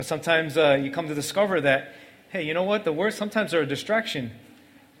Sometimes you come to discover that, hey, you know what? The words sometimes are a distraction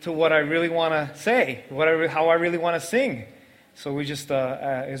to what I really want to say, how I really want to sing. So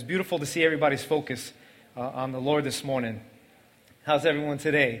it's beautiful to see everybody's focus on the Lord this morning. How's everyone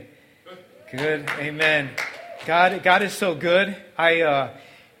today? Good. Amen. God is so good.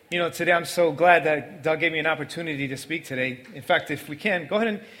 Today I'm so glad that Doug gave me an opportunity to speak today. In fact, if we can, go ahead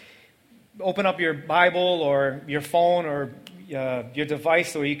and open up your Bible or your phone or your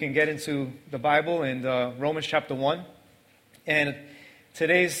device so you can get into the Bible in Romans chapter 1. And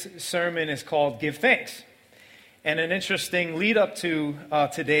today's sermon is called Give Thanks. And an interesting lead up to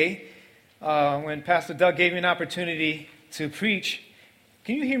today, when Pastor Doug gave me an opportunity to preach.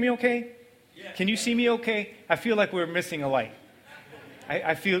 Can you hear me okay? Yeah. Can you see me okay? I feel like we're missing a light.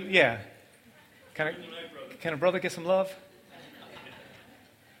 I feel, yeah. Can a brother get some love?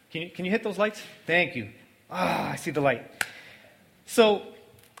 Can you hit those lights? Thank you. I see the light. So,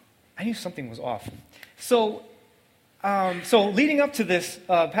 I knew something was off. So leading up to this,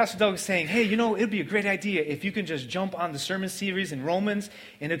 Pastor Doug was saying, hey, it'd be a great idea if you can just jump on the sermon series in Romans,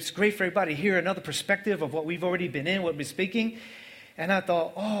 and it's great for everybody to hear another perspective of what we've already been in, what we're speaking. And I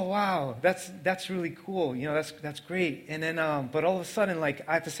thought, oh, wow, that's really cool. That's great. And then, but all of a sudden,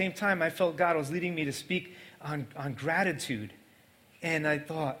 at the same time, I felt God was leading me to speak on gratitude. And I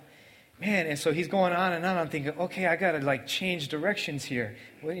thought, man, and so he's going on and on. I'm thinking, okay, I got to change directions here.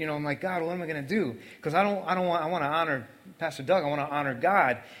 Well, I'm like, God, what am I going to do? Because I want to honor Pastor Doug. I want to honor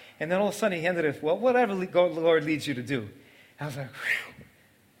God. And then all of a sudden he ended it, well, whatever the Lord leads you to do. I was like, whew,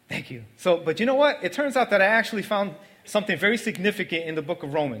 thank you. So, but you know what? It turns out that I actually found something very significant in the book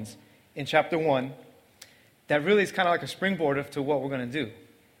of Romans in chapter 1 that really is kind of like a springboard to what we're going to do.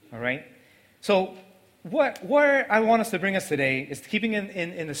 All right? So, where I want us to bring us today is keeping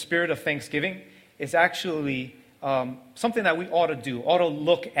in the spirit of Thanksgiving is actually something that we ought to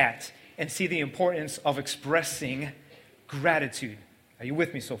look at and see the importance of expressing gratitude. Are you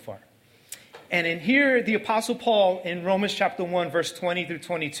with me so far? And in here, the Apostle Paul in Romans chapter 1, verse 20 through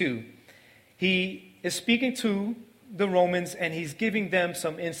 22, he is speaking to the Romans and he's giving them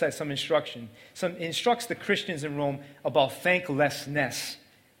some insight, some instruction. Instructs the Christians in Rome about thanklessness.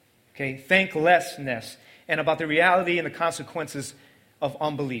 Okay, thanklessness, and about the reality and the consequences of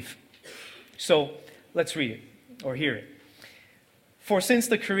unbelief. So, let's read it, or hear it. For since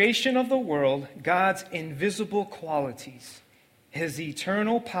the creation of the world, God's invisible qualities, His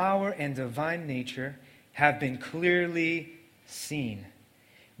eternal power and divine nature have been clearly seen,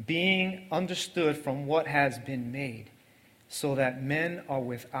 being understood from what has been made, so that men are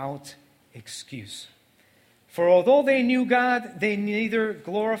without excuse. For although they knew God, they neither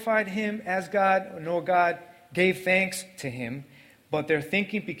glorified Him as God, nor God gave thanks to Him, but their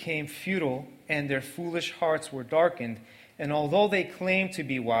thinking became futile, and their foolish hearts were darkened. And although they claimed to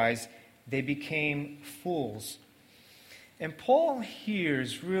be wise, they became fools. And Paul here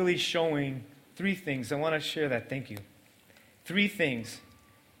is really showing three things. I want to share that. Thank you. Three things.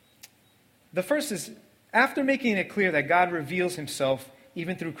 The first is, after making it clear that God reveals Himself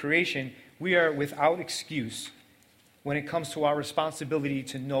even through creation, we are without excuse when it comes to our responsibility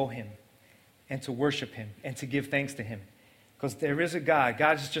to know Him and to worship Him and to give thanks to Him. Because there is a God.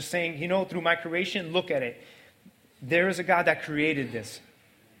 God is just saying, through my creation, look at it. There is a God that created this.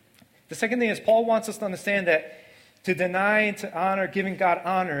 The second thing is Paul wants us to understand that to deny and to honor, giving God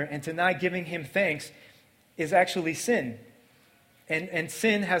honor, and to not giving Him thanks is actually sin. And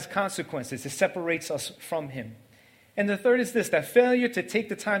sin has consequences. It separates us from Him. And the third is this, that failure to take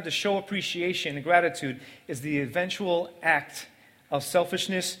the time to show appreciation and gratitude is the eventual act of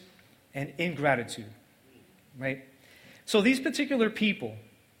selfishness and ingratitude, right? So these particular people,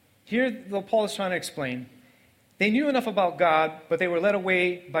 here Paul is trying to explain, they knew enough about God, but they were led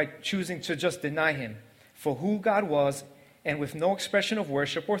away by choosing to just deny Him for who God was, and with no expression of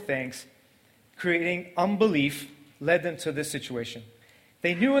worship or thanks, creating unbelief led them to this situation.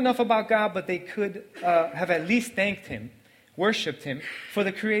 They knew enough about God, but they could have at least thanked Him, worshipped Him for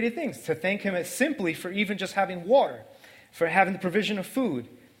the created things. To thank Him as simply for even just having water, for having the provision of food,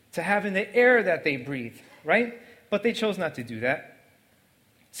 to having the air that they breathe, right? But they chose not to do that.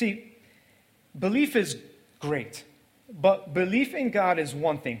 See, belief is great, but belief in God is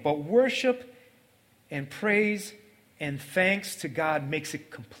one thing. But worship and praise and thanks to God makes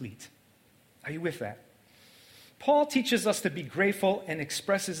it complete. Are you with that? Paul teaches us to be grateful and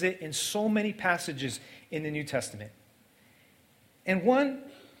expresses it in so many passages in the New Testament. And one,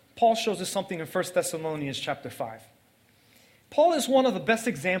 Paul shows us something in 1 Thessalonians chapter 5. Paul is one of the best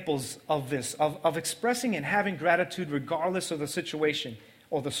examples of this, of expressing and having gratitude regardless of the situation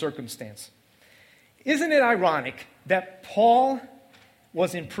or the circumstance. Isn't it ironic that Paul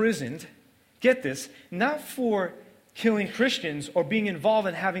was imprisoned, get this, not for killing Christians or being involved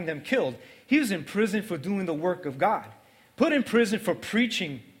in having them killed. He was in prison for doing the work of God. Put in prison for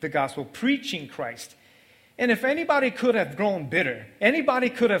preaching the gospel, preaching Christ. And if anybody could have grown bitter, anybody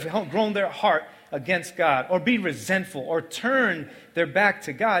could have grown their heart against God or be resentful or turn their back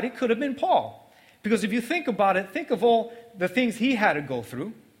to God, it could have been Paul. Because if you think about it, think of all the things he had to go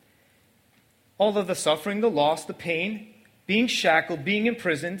through. All of the suffering, the loss, the pain, being shackled, being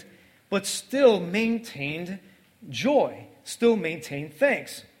imprisoned, but still maintained joy, still maintained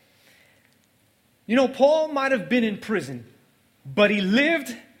thanks. You know, Paul might have been in prison, but he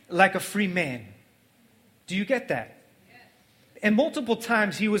lived like a free man. Do you get that? Yes. And multiple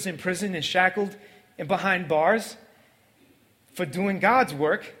times he was in prison and shackled and behind bars for doing God's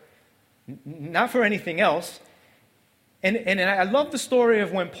work, not for anything else. And I love the story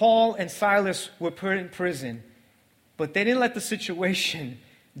of when Paul and Silas were put in prison, but they didn't let the situation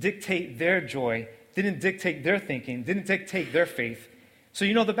dictate their joy, didn't dictate their thinking, didn't dictate their faith. So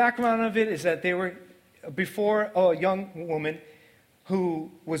you know the background of it is that they were before a young woman who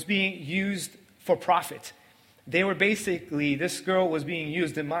was being used for profit. They were basically, this girl was being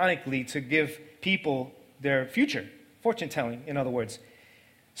used demonically to give people their future, fortune telling, in other words.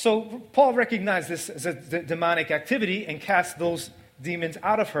 So Paul recognized this as a demonic activity and cast those demons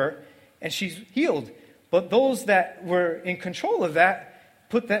out of her, and she's healed. But those that were in control of that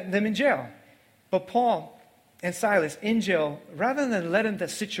put them in jail. But Paul and Silas in jail, rather than letting the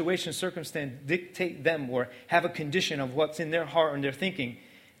situation, circumstance dictate them or have a condition of what's in their heart and their thinking,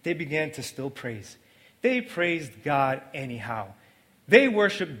 they began to still praise. They praised God anyhow. They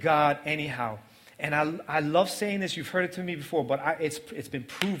worshiped God anyhow. And I love saying this. You've heard it to me before, but it's been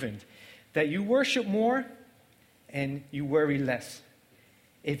proven that you worship more and you worry less.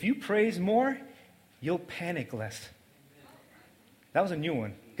 If you praise more, you'll panic less. That was a new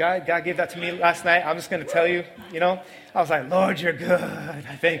one. God gave that to me last night. I'm just going to tell you, I was like, Lord, you're good.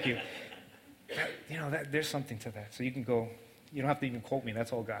 I thank you. There's something to that. So you can go, you don't have to even quote me.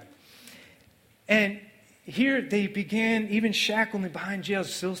 That's all God. And here they began, even shackled and behind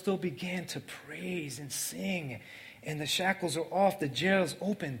jails, still began to praise and sing. And the shackles are off, the jails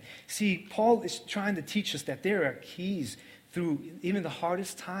open. See, Paul is trying to teach us that there are keys through even the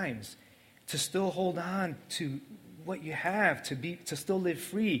hardest times to still hold on to what you have, to still live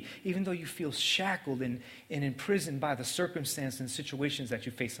free, even though you feel shackled and imprisoned by the circumstances and situations that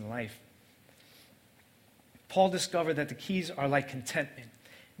you face in life. Paul discovered that the keys are like contentment,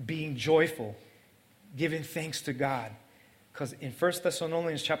 being joyful, giving thanks to God. Because in 1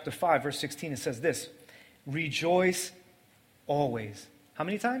 Thessalonians chapter 5, verse 16, it says this, rejoice always. How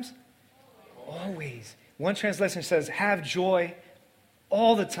many times? Always. One translation says, have joy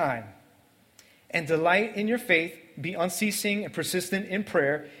all the time. And delight in your faith, be unceasing and persistent in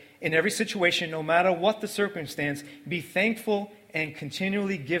prayer in every situation, no matter what the circumstance. Be thankful and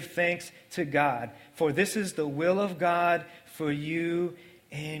continually give thanks to God. For this is the will of God for you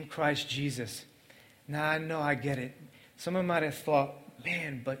in Christ Jesus. Now, I know I get it. Someone might have thought,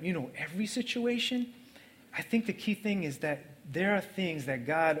 man, but every situation, I think the key thing is that there are things that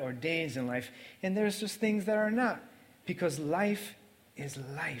God ordains in life, and there's just things that are not, because life is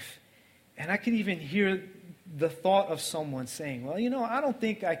life. And I can even hear the thought of someone saying, well, I don't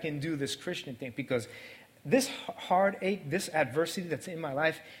think I can do this Christian thing because this heartache, this adversity that's in my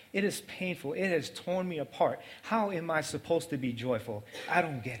life, it is painful. It has torn me apart. How am I supposed to be joyful? I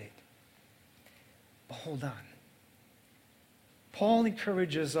don't get it. But hold on. Paul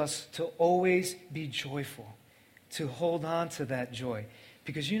encourages us to always be joyful, to hold on to that joy.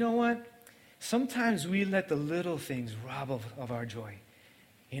 Because you know what? Sometimes we let the little things rob of our joy.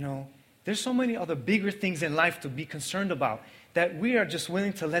 There's so many other bigger things in life to be concerned about that we are just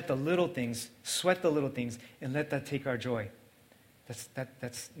willing to let the little things, sweat the little things, and let that take our joy.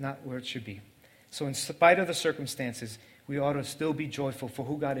 That's not where it should be. So in spite of the circumstances, we ought to still be joyful for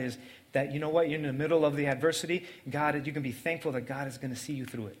who God is, that you're in the middle of the adversity, you can be thankful that God is going to see you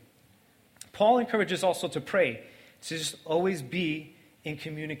through it. Paul encourages also to pray, to just always be in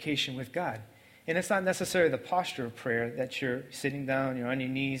communication with God. And it's not necessarily the posture of prayer that you're sitting down, you're on your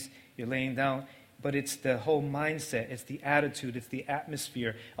knees, you're laying down, but it's the whole mindset, it's the attitude, it's the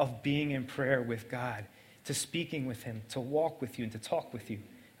atmosphere of being in prayer with God, to speaking with Him, to walk with you, and to talk with you,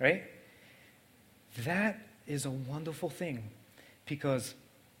 right? That is a wonderful thing, because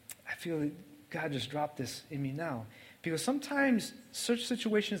I feel God just dropped this in me now. Because sometimes such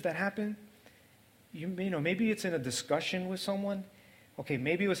situations that happen, maybe it's in a discussion with someone. Okay,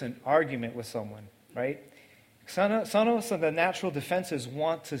 maybe it was an argument with someone, right? Some of us, the natural defenses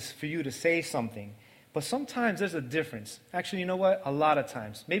want for you to say something. But sometimes there's a difference. Actually, you know what? A lot of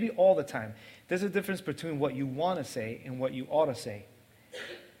times, maybe all the time, there's a difference between what you want to say and what you ought to say.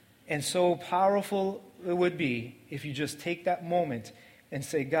 And so powerful it would be if you just take that moment and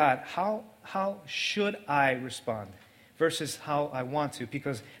say, God, how should I respond versus how I want to?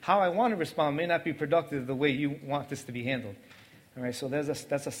 Because how I want to respond may not be productive the way you want this to be handled. All right, so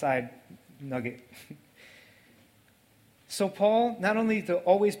that's a side nugget. So Paul, not only to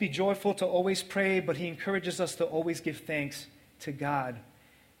always be joyful, to always pray, but he encourages us to always give thanks to God.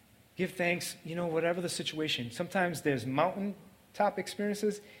 Give thanks, whatever the situation. Sometimes there's mountaintop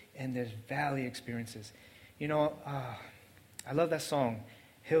experiences and there's valley experiences. I love that song,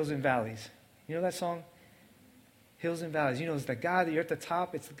 Hills and Valleys. You know that song? Hills and valleys. It's the God that you're at the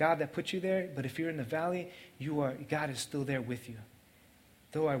top. It's the God that put you there. But if you're in the valley, God is still there with you.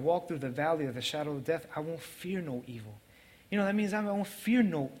 Though I walk through the valley of the shadow of death, I won't fear no evil. That means I won't fear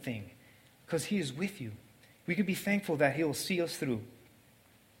no thing because he is with you. We could be thankful that he will see us through.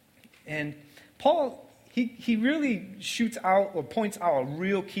 And Paul, he really shoots out or points out a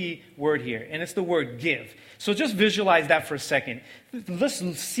real key word here, and it's the word give. So just visualize that for a second. Let's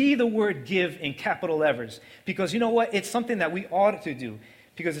see the word give in capital letters, because you know what? It's something that we ought to do,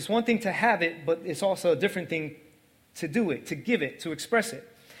 because it's one thing to have it, but it's also a different thing to do it, to give it, to express it.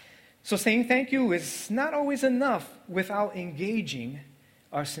 So saying thank you is not always enough without engaging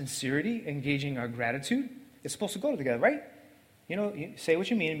our sincerity, engaging our gratitude. It's supposed to go together, right? You say what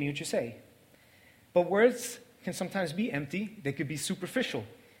you mean and mean what you say. But words can sometimes be empty. They could be superficial.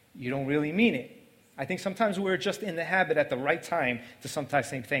 You don't really mean it. I think sometimes we're just in the habit at the right time to sometimes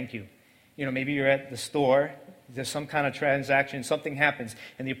say thank you. Maybe you're at the store, there's some kind of transaction, something happens,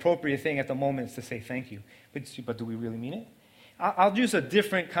 and the appropriate thing at the moment is to say thank you. But do we really mean it? I'll use a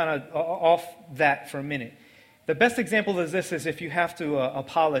different kind of off that for a minute. The best example of this is if you have to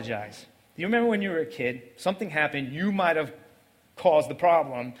apologize. Do you remember when you were a kid, something happened, you might have caused the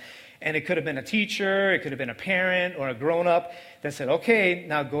problem, and it could have been a teacher, it could have been a parent or a grown-up that said, okay,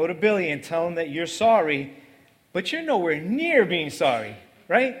 now go to Billy and tell him that you're sorry, but you're nowhere near being sorry,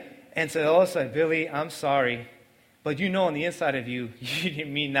 right? And so all of a sudden, Billy, I'm sorry, but on the inside of you, you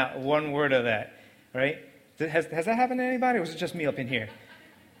didn't mean not one word of that, right? Has that happened to anybody, or was it just me up in here?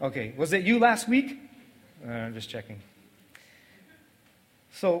 Okay, was it you last week? I'm just checking.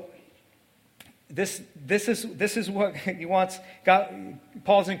 So this is what he wants. God,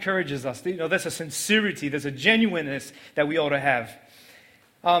 Paul encourages us. There's a sincerity, there's a genuineness that we ought to have.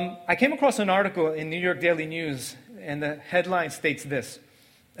 I came across an article in New York Daily News, and the headline states this: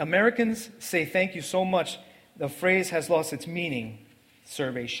 Americans say thank you so much, the phrase has lost its meaning,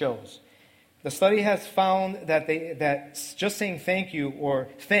 survey shows. The study has found that just saying thank you or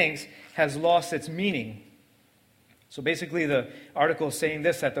thanks has lost its meaning. So basically the article is saying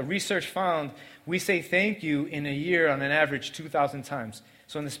this, that the research found we say thank you in a year on an average 2,000 times.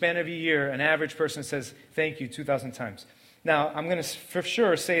 So in the span of a year, an average person says thank you 2,000 times. Now, I'm going to for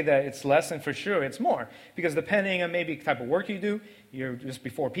sure say that it's less, and for sure it's more, because depending on maybe the type of work you do, you're just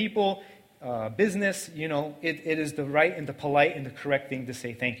before people, business, it is the right and the polite and the correct thing to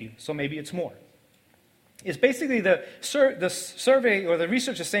say thank you. So maybe it's more. It's basically the survey or the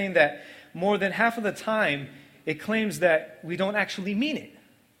research is saying that more than half of the time it claims that we don't actually mean it.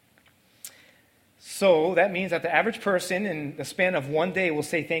 So that means that the average person in the span of one day will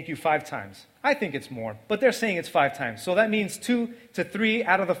say thank you 5 times. I think it's more, but they're saying it's 5 times. So that means 2 to 3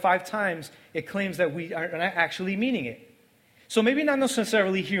 out of the 5 times it claims that we are not actually meaning it. So maybe not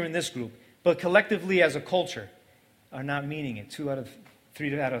necessarily here in this group, but collectively as a culture are not meaning it 2 out of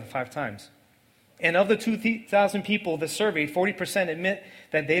 3 out of the 5 times. And of the 2,000 people that surveyed, 40% admit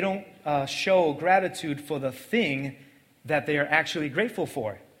that they don't show gratitude for the thing that they are actually grateful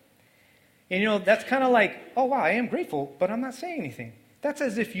for. And that's kind of like, oh wow, I am grateful, but I'm not saying anything. That's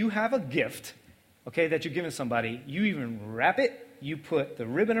as if you have a gift, okay, that you're giving somebody. You even wrap it, you put the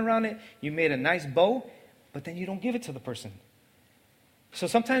ribbon around it, you made a nice bow, but then you don't give it to the person. So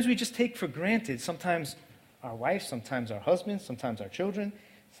sometimes we just take for granted, sometimes our wife, sometimes our husband, sometimes our children,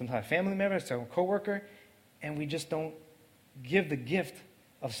 sometimes family members, our coworker, and we just don't give the gift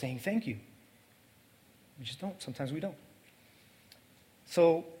of saying thank you. We just don't. Sometimes we don't.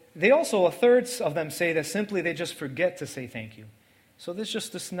 So they also, a third of them say that simply they just forget to say thank you. So this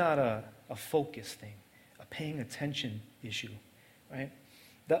is not a focus thing, a paying attention issue, right?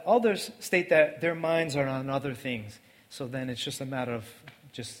 The others state that their minds are on other things. So then it's just a matter of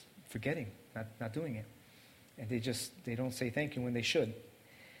just forgetting, not doing it. And they don't say thank you when they should.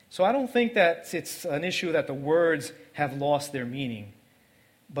 So I don't think that it's an issue that the words have lost their meaning,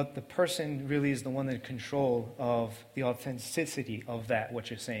 but the person really is the one in control of the authenticity of that, what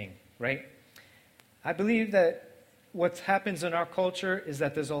you're saying, right? I believe that what happens in our culture is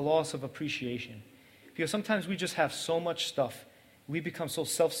that there's a loss of appreciation. Because sometimes we just have so much stuff. We become so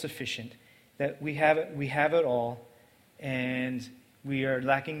self-sufficient that we have it all, and we are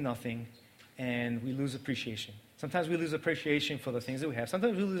lacking nothing, and we lose appreciation. Sometimes we lose appreciation for the things that we have.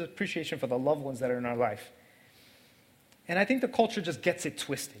 Sometimes we lose appreciation for the loved ones that are in our life. And I think the culture just gets it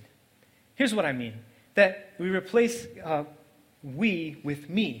twisted. Here's what I mean. That we replace we with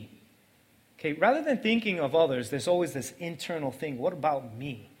me. Okay, rather than thinking of others, there's always this internal thing. What about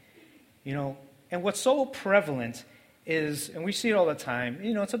me? And what's so prevalent is, and we see it all the time,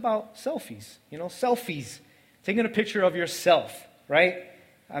 it's about selfies. Selfies. Taking a picture of yourself, right?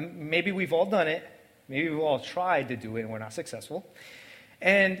 Maybe we've all done it. Maybe we've all tried to do it and we're not successful.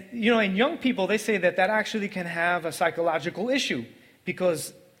 And, in young people, they say that actually can have a psychological issue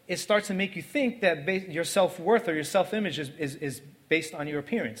because it starts to make you think that your self-worth or your self-image is based on your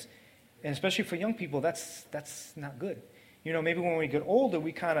appearance. And especially for young people, that's not good. Maybe when we get older,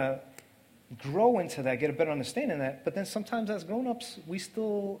 we kind of grow into that, get a better understanding of that. But then sometimes as grown-ups, we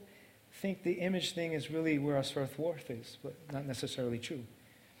still think the image thing is really where our self-worth is, but not necessarily true.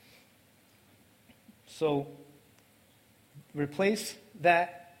 So replace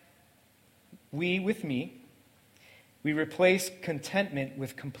that we with me. We replace contentment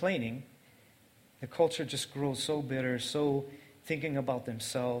with complaining. The culture just grows so bitter, so thinking about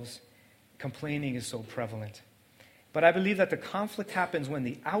themselves. Complaining is so prevalent. But I believe that the conflict happens when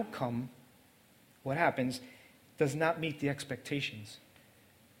the outcome, what happens, does not meet the expectations.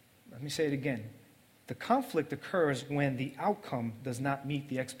 Let me say it again. The conflict occurs when the outcome does not meet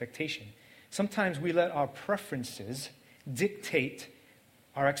the expectation. Sometimes we let our preferences dictate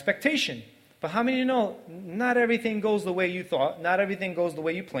our expectation. But how many know not everything goes the way you thought, not everything goes the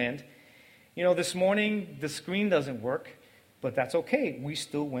way you planned? This morning the screen doesn't work, but that's okay. We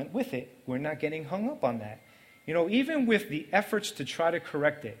still went with it. We're not getting hung up on that. Even with the efforts to try to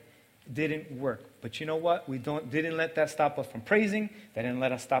correct it, didn't work. But you know what? We didn't let that stop us from praising. That didn't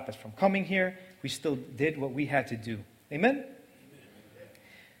let us stop us from coming here. We still did what we had to do. Amen?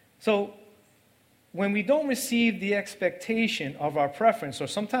 So, when we don't receive the expectation of our preference, or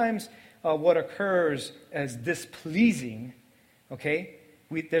sometimes what occurs as displeasing, okay,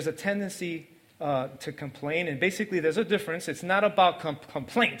 there's a tendency to complain, and basically there's a difference. It's not about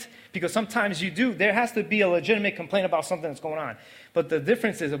complaint, because sometimes there has to be a legitimate complaint about something that's going on. But the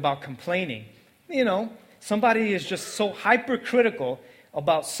difference is about complaining. Somebody is just so hypercritical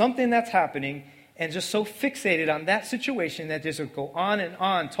about something that's happening and just so fixated on that situation that they just go on and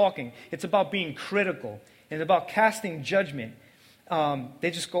on talking. It's about being critical. It's about casting judgment.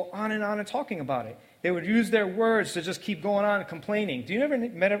 They just go on and talking about it. They would use their words to just keep going on and complaining. Do you ever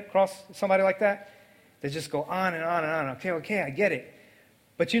met across somebody like that? They just go on and on and on. Okay, I get it.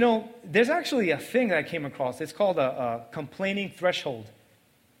 But there's actually a thing that I came across. It's called a complaining threshold.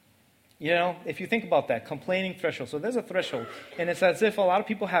 If you think about that, complaining threshold. So there's a threshold, and it's as if a lot of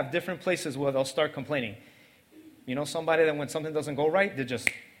people have different places where they'll start complaining. Somebody that when something doesn't go right, they're just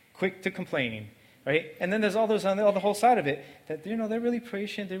quick to complaining, right? And then there's others on the other whole side of it that, they're really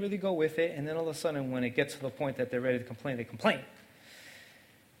patient, they really go with it, and then all of a sudden when it gets to the point that they're ready to complain, they complain.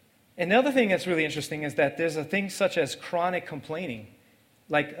 And the other thing that's really interesting is that there's a thing such as chronic complaining,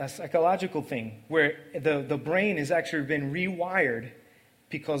 like a psychological thing, where the brain has actually been rewired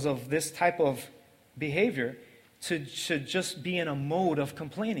because of this type of behavior to just be in a mode of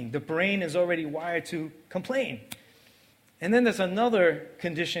complaining. The brain is already wired to complain. And then there's another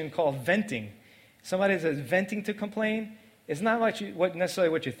condition called venting. Somebody says venting to complain. It's not necessarily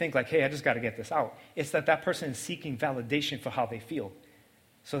what you think, like, hey, I just got to get this out. It's that person is seeking validation for how they feel.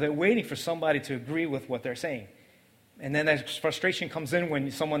 So they're waiting for somebody to agree with what they're saying. And then that frustration comes in when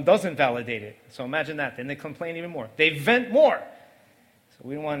someone doesn't validate it. So imagine that. Then they complain even more. They vent more.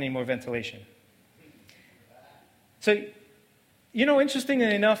 We don't want any more ventilation. So,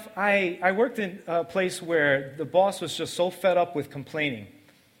 interestingly enough, I worked in a place where the boss was just so fed up with complaining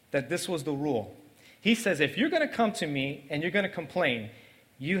that this was the rule. He says, if you're going to come to me and you're going to complain,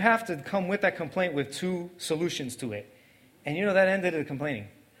 you have to come with that complaint with 2 solutions to it. And that ended the complaining.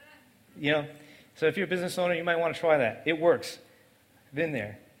 So if you're a business owner, you might want to try that. It works. Been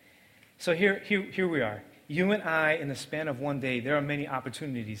there. So here we are. You and I, in the span of one day, there are many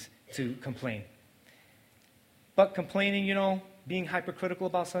opportunities to complain. But complaining, being hypercritical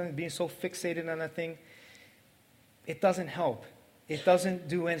about something, being so fixated on that thing, it doesn't help. It doesn't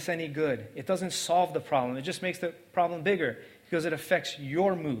do us any good. It doesn't solve the problem. It just makes the problem bigger because it affects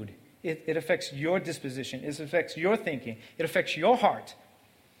your mood. It affects your disposition. It affects your thinking. It affects your heart.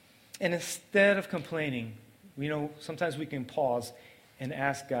 And instead of complaining, sometimes we can pause and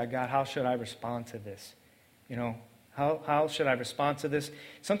ask God, God, how should I respond to this? You know, how should I respond to this?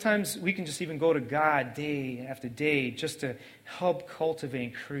 Sometimes we can just even go to God day after day just to help cultivate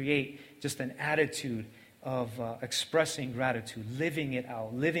and create just an attitude of expressing gratitude, living it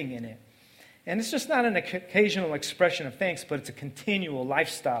out, living in it. And it's just not an occasional expression of thanks, but it's a continual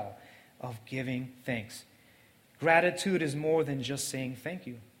lifestyle of giving thanks. Gratitude is more than just saying thank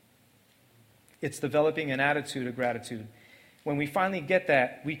you. It's developing an attitude of gratitude. When we finally get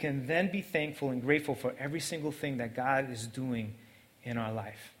that, we can then be thankful and grateful for every single thing that God is doing in our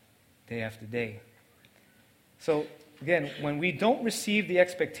life, day after day. So, again, when we don't receive the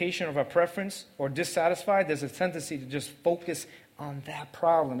expectation of our preference or dissatisfied, there's a tendency to just focus on that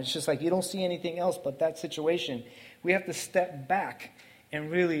problem. It's just like you don't see anything else but that situation. We have to step back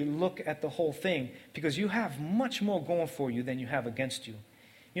and really look at the whole thing, because you have much more going for you than you have against you.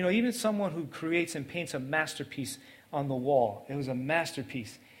 You know, even someone who creates and paints a masterpiece on the wall, it was a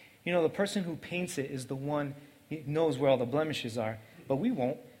masterpiece. You know, the person who paints it is the one who knows where all the blemishes are, but we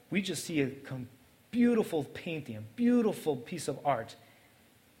won't. We just see a beautiful painting, a beautiful piece of art.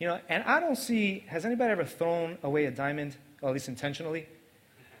 You know, and I don't see, has anybody ever thrown away a diamond, or at least intentionally?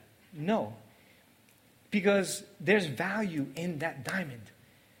 No. Because there's value in that diamond.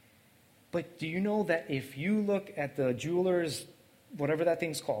 But do you know that if you look at the jeweler's, whatever that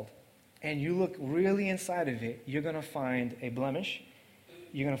thing's called, and you look really inside of it, you're going to find a blemish,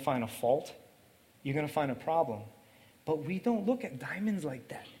 you're going to find a fault, you're going to find a problem. But we don't look at diamonds like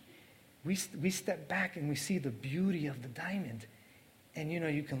that. We step back and we see the beauty of the diamond. And, you know,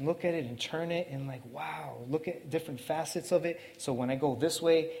 you can look at it and turn it and like, wow, look at different facets of it. So when I go this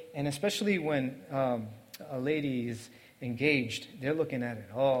way, and especially when a lady is engaged, they're looking at it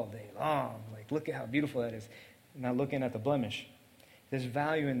all day long. Like, look at how beautiful that is. Not looking at the blemish. There's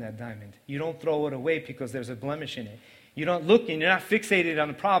value in that diamond. You don't throw it away because there's a blemish in it. You don't look and you're not fixated on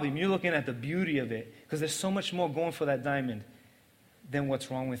the problem. You're looking at the beauty of it, because there's so much more going for that diamond than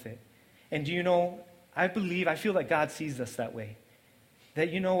what's wrong with it. And do you know, I feel like God sees us that way. That,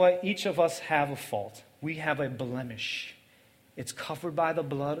 you know what, each of us have a fault. We have a blemish. It's covered by the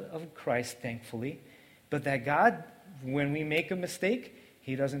blood of Christ, thankfully. But that God, when we make a mistake,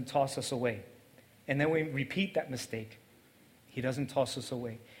 He doesn't toss us away. And then we repeat that mistake. He doesn't toss us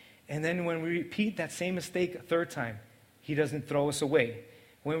away. And then when we repeat that same mistake a third time, He doesn't throw us away.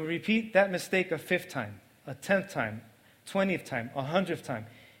 When we repeat that mistake a fifth time, a 10th time, 20th time, 100th time,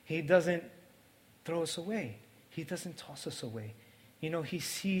 He doesn't throw us away. He doesn't toss us away. You know, when He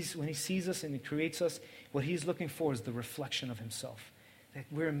sees us and He creates us, what He's looking for is the reflection of Himself. That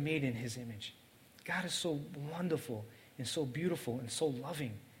we're made in His image. God is so wonderful and so beautiful and so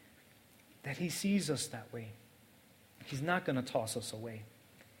loving that He sees us that way. He's not going to toss us away.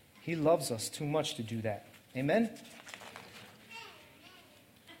 He loves us too much to do that. Amen?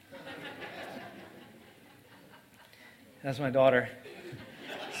 That's my daughter.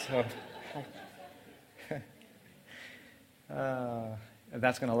 So,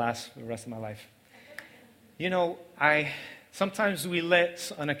 that's going to last for the rest of my life. You know, sometimes we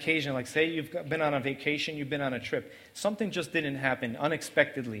let an occasion, like say you've been on a vacation, you've been on a trip, something just didn't happen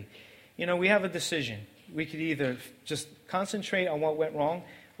unexpectedly. You know, we have a decision. We could either just concentrate on what went wrong,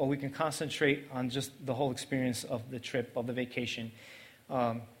 or we can concentrate on just the whole experience of the trip, of the vacation.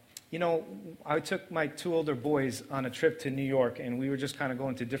 You know, I took my 2 older boys on a trip to New York, and we were just kind of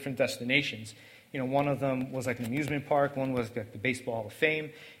going to different destinations. You know, one of them was like an amusement park, one was like the Baseball Hall of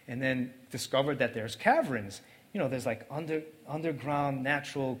Fame, and then discovered that there's caverns. You know, there's like underground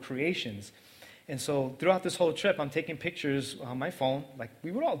natural creations. And so throughout this whole trip, I'm taking pictures on my phone, like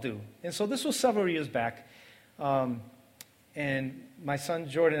we would all do. And so this was several years back. And my son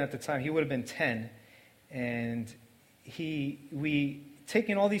Jordan at the time, he would have been 10. And we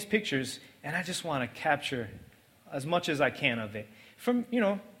taking all these pictures, and I just want to capture as much as I can of it. From, you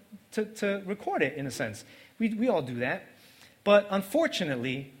know, to record it in a sense. We all do that. But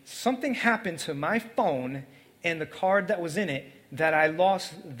unfortunately, something happened to my phone and the card that was in it that I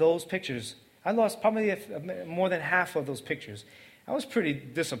lost those pictures. I lost probably more than half of those pictures. I was pretty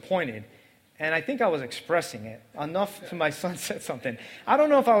disappointed, and I think I was expressing it enough to my son said something. I don't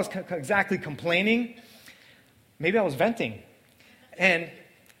know if I was exactly complaining. Maybe I was venting. And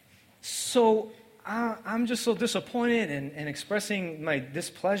so I'm just so disappointed and expressing my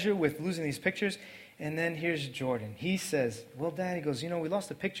displeasure with losing these pictures. And then here's Jordan. He says, well, Dad, he goes, you know, we lost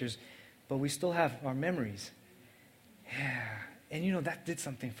the pictures, but we still have our memories. Yeah. And, you know, that did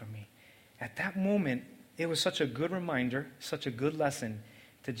something for me. At that moment, it was such a good reminder, such a good lesson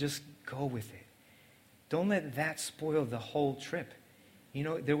to just go with it. Don't let that spoil the whole trip. You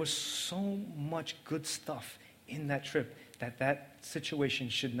know, there was so much good stuff in that trip that situation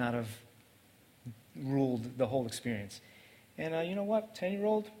should not have ruled the whole experience. And you know what,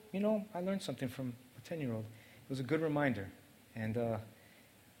 10-year-old, I learned something from a 10-year-old. It was a good reminder. And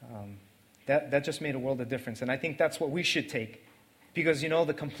that just made a world of difference. And I think that's what we should take. Because,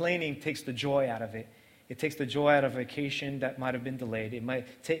 the complaining takes the joy out of it. It takes the joy out of a vacation that might have been delayed. It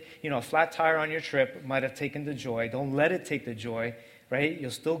might take, a flat tire on your trip might have taken the joy. Don't let it take the joy, right?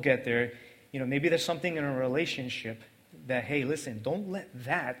 You'll still get there. Maybe there's something in a relationship that, hey, listen, don't let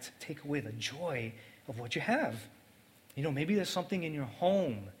that take away the joy of what you have. Maybe there's something in your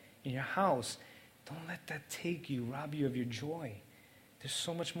home, in your house. Don't let that rob you of your joy. There's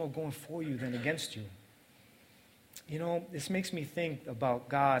so much more going for you than against you. This makes me think about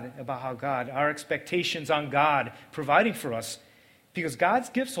God, about how our expectations on God providing for us, because God's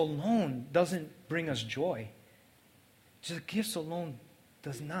gifts alone doesn't bring us joy. Just gifts alone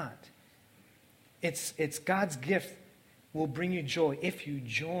does not. It's God's gift will bring you joy if you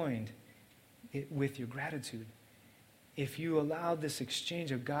joined it with your gratitude. If you allow this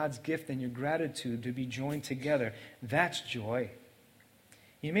exchange of God's gift and your gratitude to be joined together, that's joy.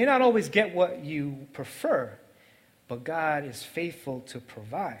 You may not always get what you prefer, but God is faithful to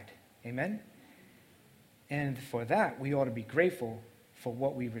provide. Amen? And for that, we ought to be grateful for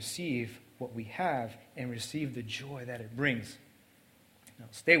what we receive, what we have, and receive the joy that it brings. Now,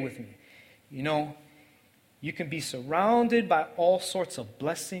 stay with me. You can be surrounded by all sorts of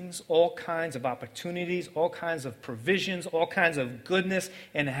blessings, all kinds of opportunities, all kinds of provisions, all kinds of goodness,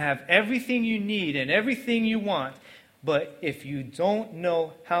 and have everything you need and everything you want. But if you don't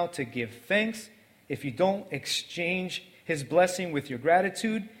know how to give thanks, if you don't exchange His blessing with your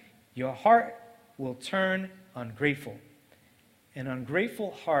gratitude, your heart will turn ungrateful. An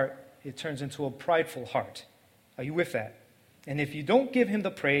ungrateful heart, it turns into a prideful heart. Are you with that? And if you don't give Him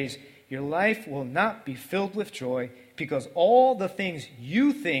the praise, your life will not be filled with joy, because all the things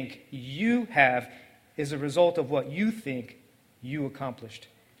you think you have is a result of what you think you accomplished.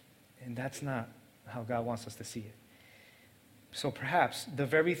 And that's not how God wants us to see it. So perhaps the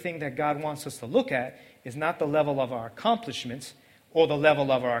very thing that God wants us to look at is not the level of our accomplishments or the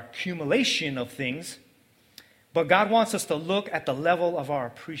level of our accumulation of things, but God wants us to look at the level of our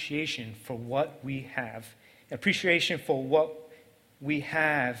appreciation for what we have, appreciation for what we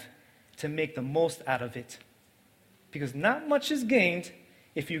have to make the most out of it. Because not much is gained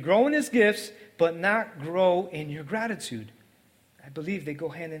if you grow in His gifts, but not grow in your gratitude. I believe they go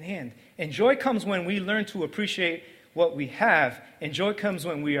hand in hand. And joy comes when we learn to appreciate what we have, and joy comes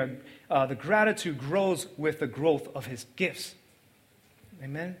when the gratitude grows with the growth of His gifts.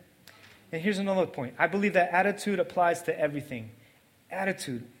 Amen? And here's another point. I believe that attitude applies to everything.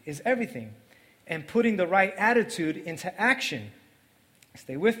 Attitude is everything. And putting the right attitude into action.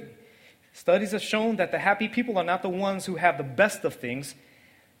 Stay with me. Studies have shown that the happy people are not the ones who have the best of things,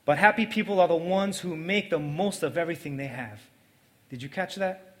 but happy people are the ones who make the most of everything they have. Did you catch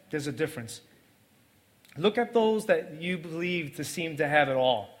that? There's a difference. Look at those that you believe to seem to have it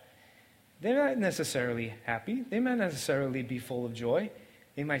all. They're not necessarily happy. They might not necessarily be full of joy.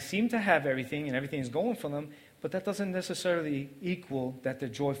 They might seem to have everything and everything is going for them, but that doesn't necessarily equal that they're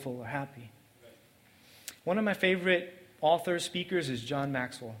joyful or happy. One of my favorite authors, speakers is John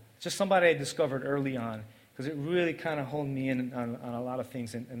Maxwell. Just somebody I discovered early on, because it really kind of honed me in on a lot of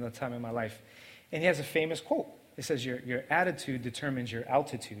things in the time in my life. And he has a famous quote. It says, your attitude determines your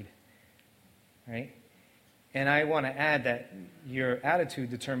altitude. Right? And I want to add that your attitude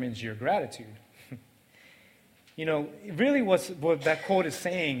determines your gratitude. Really what that quote is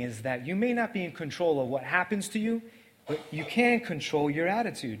saying is that you may not be in control of what happens to you, but you can control your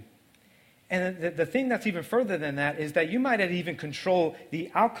attitude. And the thing that's even further than that is that you might not even control the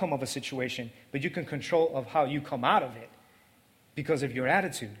outcome of a situation, but you can control of how you come out of it because of your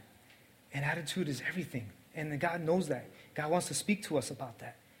attitude. And attitude is everything. And God knows that. God wants to speak to us about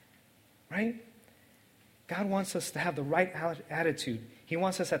that. Right? God wants us to have the right attitude. He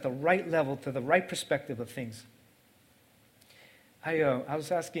wants us at the right level, to the right perspective of things. I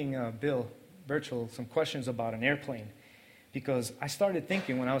was asking Bill Birchall some questions about an airplane, because I started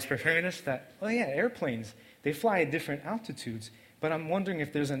thinking when I was preparing this that, airplanes, they fly at different altitudes, but I'm wondering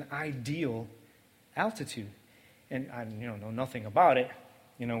if there's an ideal altitude. And I know nothing about it.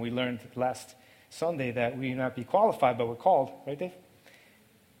 We learned last Sunday that we may not be qualified, but we're called, right, Dave?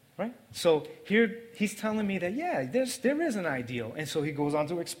 Right? So here he's telling me that, there is an ideal. And so he goes on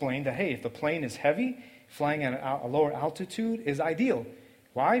to explain that, hey, if the plane is heavy, flying at a lower altitude is ideal.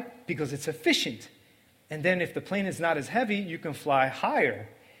 Why? Because it's efficient. And then if the plane is not as heavy, you can fly higher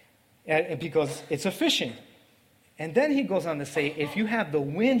because it's efficient. And then he goes on to say, if you have the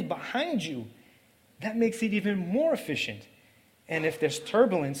wind behind you, that makes it even more efficient. And if there's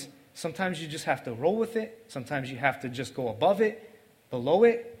turbulence, sometimes you just have to roll with it. Sometimes you have to just go above it, below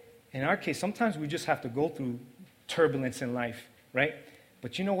it. In our case, sometimes we just have to go through turbulence in life, right?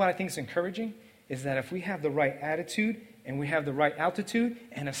 But you know what I think is encouraging? Is that if we have the right attitude and we have the right altitude,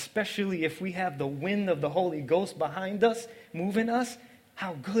 and especially if we have the wind of the Holy Ghost behind us, moving us,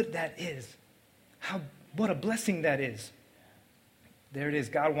 how good that is. What a blessing that is. There it is.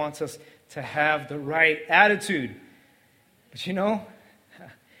 God wants us to have the right attitude. But you know,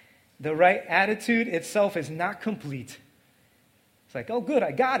 the right attitude itself is not complete. It's like, oh, good,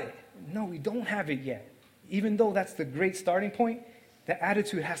 I got it. No, we don't have it yet. Even though that's the great starting point, the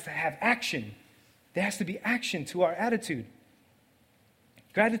attitude has to have action. There has to be action to our attitude.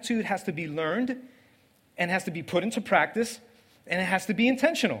 Gratitude has to be learned and has to be put into practice, and it has to be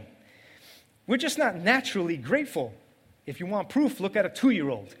intentional. We're just not naturally grateful. If you want proof, look at a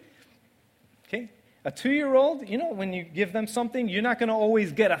 2-year-old. Okay? A 2-year-old, you know, when you give them something, you're not going to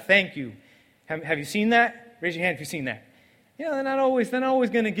always get a thank you. Have you seen that? Raise your hand if you've seen that. You know, they're not always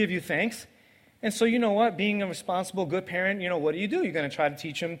going to give you thanks. And so, you know what? Being a responsible, good parent, you know, what do? You're going to try to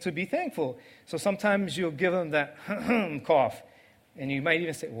teach them to be thankful. So sometimes you'll give them that cough. And you might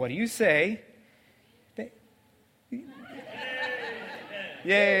even say, what do you say?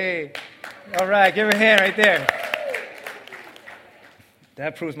 Yay. All right, give her a hand right there.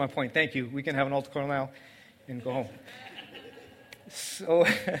 That proves my point. Thank you. We can have an altar call now and go home. So,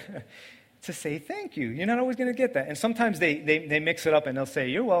 to say thank you. You're not always going to get that. And sometimes they mix it up and they'll say,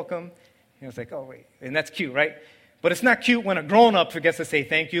 you're welcome. And it's like, oh, wait. And that's cute, right? But it's not cute when a grown-up forgets to say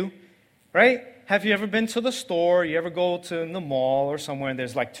thank you, right? Have you ever been to the store? You ever go to the mall or somewhere and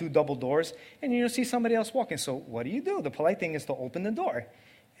there's like 2 double doors and you see somebody else walking? So what do? The polite thing is to open the door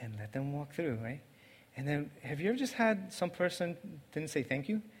and let them walk through, right? And then have you ever just had some person didn't say thank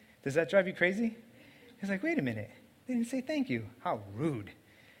you? Does that drive you crazy? It's like, wait a minute. They didn't say thank you. How rude,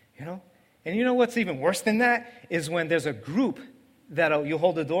 you know? And you know what's even worse than that is when there's a group that you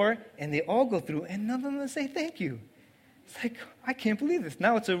hold the door and they all go through and none of them say thank you. It's like, I can't believe this.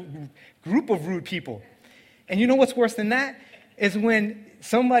 Now it's a group of rude people. And you know what's worse than that? Is when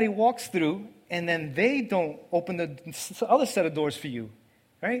somebody walks through and then they don't open the other set of doors for you,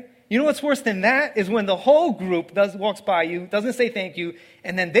 right? You know what's worse than that? Is when the whole group walks by you, doesn't say thank you,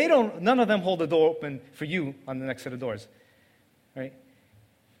 and then none of them hold the door open for you on the next set of doors, right?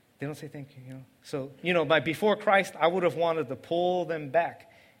 They don't say thank you, you know. So, you know, before Christ, I would have wanted to pull them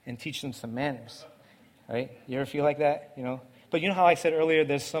back and teach them some manners. Right? You ever feel like that? You know? But you know how I said earlier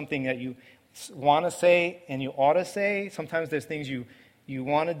there's something that you want to say and you ought to say? Sometimes there's things you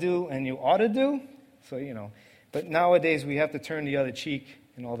want to do and you ought to do. So, you know. But nowadays we have to turn the other cheek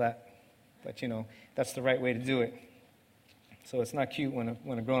and all that. But, you know, that's the right way to do it. So it's not cute when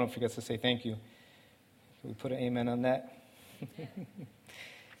a grown-up forgets to say thank you. Can we put an amen on that?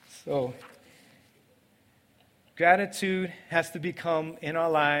 So, gratitude has to become in our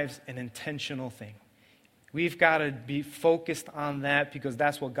lives an intentional thing. We've got to be focused on that because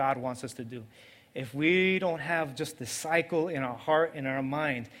that's what God wants us to do. If we don't have just the cycle in our heart and our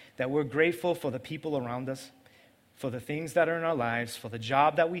mind that we're grateful for the people around us, for the things that are in our lives, for the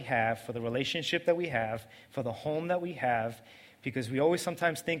job that we have, for the relationship that we have, for the home that we have, because we always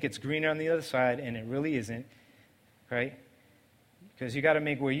sometimes think it's greener on the other side and it really isn't, right? Because you got to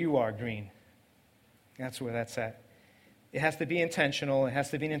make where you are green. That's where that's at. It has to be intentional. It has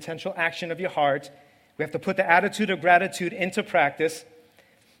to be an intentional action of your heart. We have to put the attitude of gratitude into practice.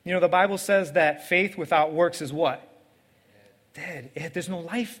 You know, the Bible says that faith without works is what? Dead. There's no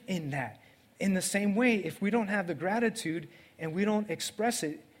life in that. In the same way, if we don't have the gratitude and we don't express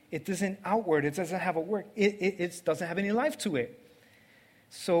it, it doesn't outward. It doesn't have a work. It doesn't have any life to it.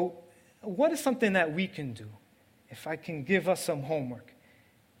 So what is something that we can do? If I can give us some homework,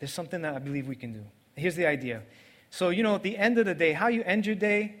 there's something that I believe we can do. Here's the idea. So, you know, at the end of the day, how you end your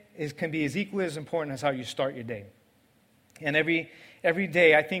day can be as equally as important as how you start your day. And every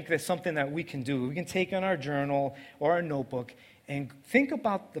day, I think there's something that we can do. We can take on our journal or our notebook and think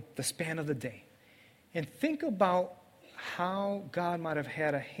about the span of the day. And think about how God might have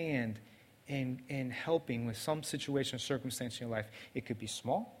had a hand in helping with some situation or circumstance in your life. It could be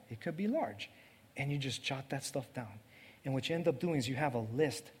small. It could be large. And you just jot that stuff down. And what you end up doing is you have a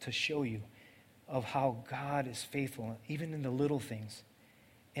list to show you of how God is faithful, even in the little things.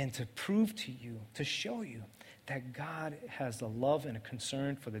 And to prove to you, to show you that God has a love and a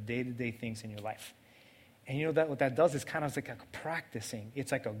concern for the day-to-day things in your life. And you know that what that does is kind of like a practicing.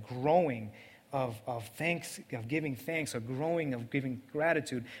 It's like a growing of thanks, of giving thanks, a growing of giving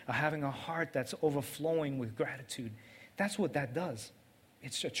gratitude, of having a heart that's overflowing with gratitude. That's what that does.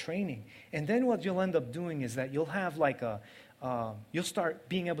 It's a training. And then what you'll end up doing is that you'll have like a you'll start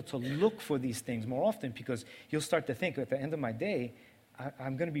being able to look for these things more often, because you'll start to think, at the end of my day,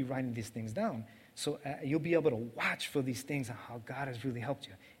 I'm going to be writing these things down. So you'll be able to watch for these things and how God has really helped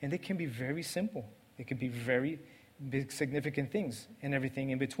you. And they can be very simple. It can be very big, significant things and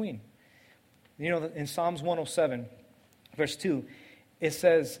everything in between. You know, in Psalms 107, verse 2, it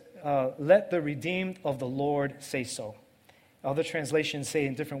says, let the redeemed of the Lord say so. Other translations say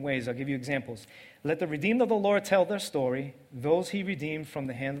in different ways. I'll give you examples. Let the redeemed of the Lord tell their story, those he redeemed from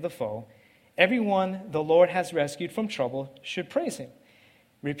the hand of the foe. Everyone the Lord has rescued from trouble should praise him.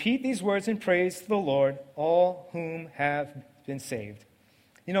 Repeat these words in praise to the Lord, all whom have been saved.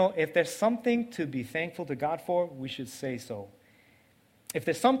 You know, if there's something to be thankful to God for, we should say so. If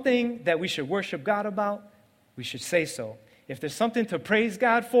there's something that we should worship God about, we should say so. If there's something to praise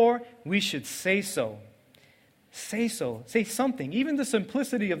God for, we should say so. Say so. Say something. Even the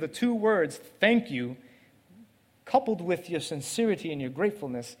simplicity of the two words, thank you, coupled with your sincerity and your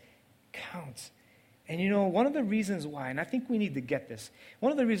gratefulness, counts. And you know, one of the reasons why, and I think we need to get this,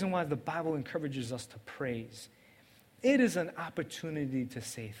 one of the reasons why the Bible encourages us to praise, it is an opportunity to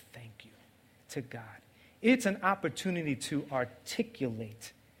say thank you to God. It's an opportunity to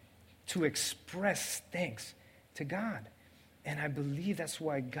articulate, to express thanks to God. And I believe that's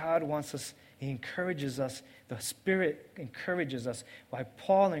why God wants us, He encourages us, the Spirit encourages us, why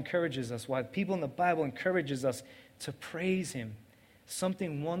Paul encourages us, why people in the Bible encourages us to praise Him.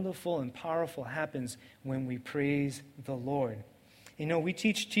 Something wonderful and powerful happens when we praise the Lord. You know, we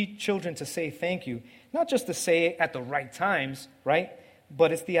teach children to say thank you, not just to say it at the right times, right?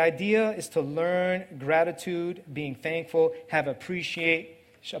 But it's the idea is to learn gratitude, being thankful, have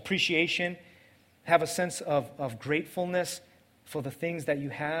appreciation, have a sense of gratefulness for the things that you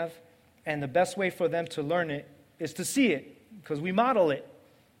have. And the best way for them to learn it is to see it, because we model it.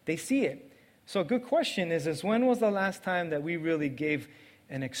 They see it. So a good question is when was the last time that we really gave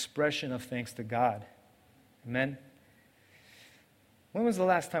an expression of thanks to God? Amen? When was the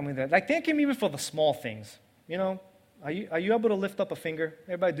last time we did that? Like, thank Him even for the small things. You know, are you able to lift up a finger?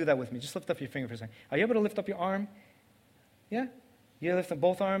 Everybody do that with me. Just lift up your finger for a second. Are you able to lift up your arm? Yeah? You lift up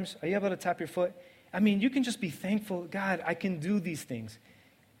both arms? Are you able to tap your foot? I mean, you can just be thankful. God, I can do these things.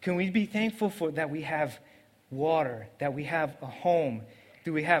 Can we be thankful for that we have water, that we have a home?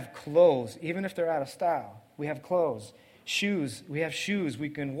 Do we have clothes, even if they're out of style? We have clothes. Shoes, we have shoes. We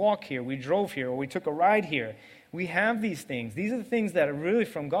can walk here. We drove here, or we took a ride here. We have these things. These are the things that are really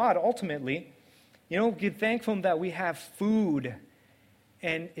from God, ultimately. You know, give thankful that we have food.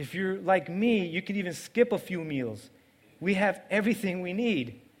 And if you're like me, you could even skip a few meals. We have everything we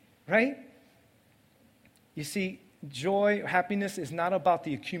need, right? You see, joy, happiness is not about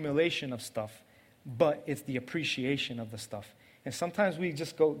the accumulation of stuff, but it's the appreciation of the stuff. And sometimes we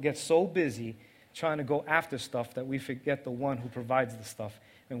just get so busy trying to go after stuff that we forget the one who provides the stuff.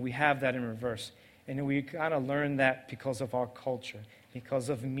 And we have that in reverse. And we kind of learn that because of our culture, because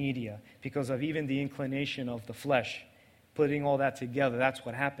of media, because of even the inclination of the flesh. Putting all that together, that's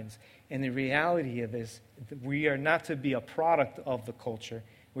what happens. And the reality of this, we are not to be a product of the culture.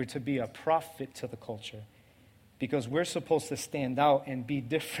 We're to be a prophet to the culture. Because we're supposed to stand out and be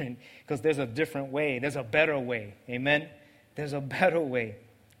different, because there's a different way. There's a better way. Amen? There's a better way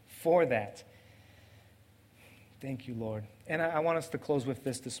for that. Thank you, Lord. And I want us to close with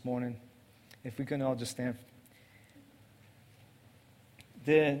this morning. If we can all just stand.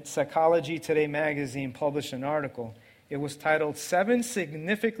 The Psychology Today magazine published an article. It was titled, 7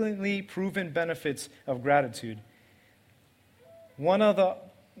 Significantly Proven Benefits of Gratitude. One of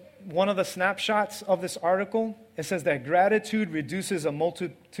the snapshots of this article, it says that gratitude reduces a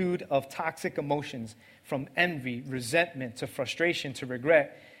multitude of toxic emotions, from envy, resentment, to frustration, to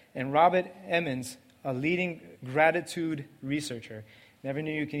regret. And Robert Emmons, a leading gratitude researcher, never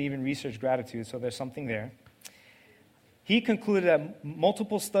knew you can even research gratitude, so there's something there. He concluded that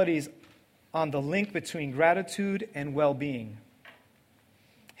multiple studies on the link between gratitude and well-being.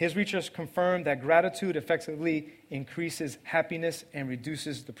 His research confirmed that gratitude effectively increases happiness and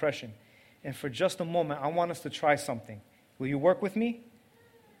reduces depression. And for just a moment, I want us to try something. Will you work with me?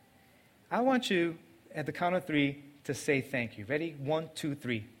 I want you, at the count of 3, to say thank you. Ready? 1, 2,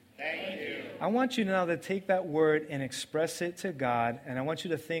 3. Thank you. I want you now to take that word and express it to God, and I want you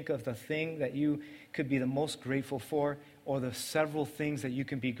to think of the thing that you could be the most grateful for, or the several things that you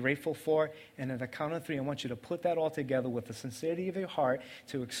can be grateful for, and at the count of 3, I want you to put that all together with the sincerity of your heart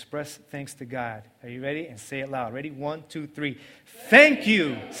to express thanks to God. Are you ready? And say it loud. Ready? 1, 2, 3. Thank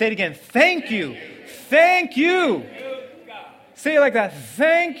you. Say it again. Thank you. Thank you. Say it like that.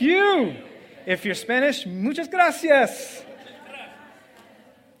 Thank you. If you're Spanish, muchas gracias.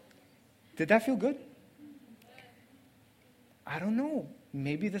 Did that feel good? I don't know.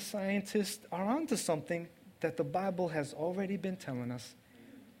 Maybe the scientists are onto something that the Bible has already been telling us.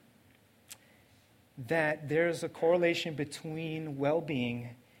 That there's a correlation between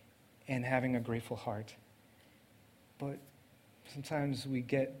well-being and having a grateful heart. But sometimes we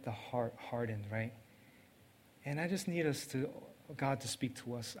get the heart hardened, right? And I just need God to speak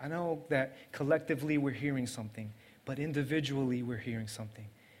to us. I know that collectively we're hearing something, but individually we're hearing something.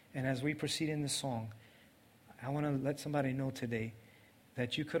 And as we proceed in this song, I want to let somebody know today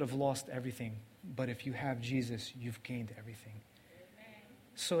that you could have lost everything, but if you have Jesus, you've gained everything.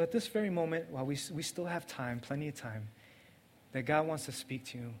 So at this very moment, while we still have time, plenty of time, that God wants to speak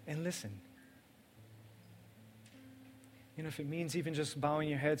to you, and listen. You know, if it means even just bowing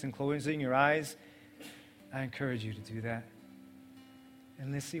your heads and closing your eyes, I encourage you to do that.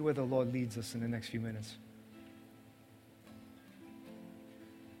 And let's see where the Lord leads us in the next few minutes.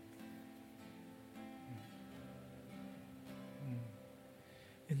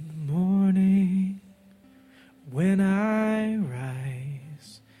 In the morning, when I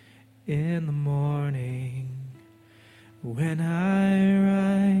rise, in the morning, when I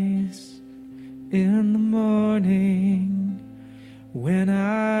rise, in the morning, when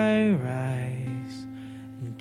I rise.